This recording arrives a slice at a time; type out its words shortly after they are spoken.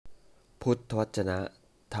พุทธวจนะ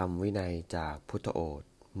ธรรมวินัยจากพุทธโอษฐ์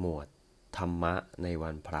หมวดธรรมะใน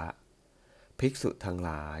วันพระภิกษุทั้งห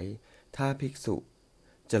ลายถ้าภิกษุ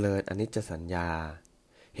เจริญอนิจจสัญญา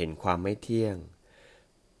เห็นความไม่เที่ยง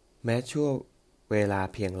แม้ชั่วเวลา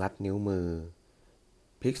เพียงลัดนิ้วมือ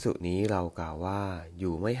ภิกษุนี้เรากล่าวว่าอ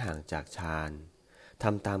ยู่ไม่ห่างจากฌานท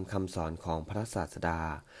ำตามคำสอนของพระศาสดา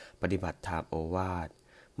ปฏิบัติตามโอวาท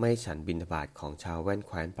ไม่ฉันบิณฑบาตของชาวแว่นแ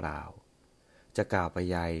คว้นเปล่าจะกล่าวไป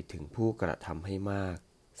ยัยถึงผู้กระทำให้มาก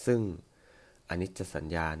ซึ่งอนิจจสัญ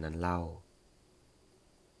ญานั้นเล่า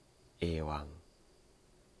เอวัง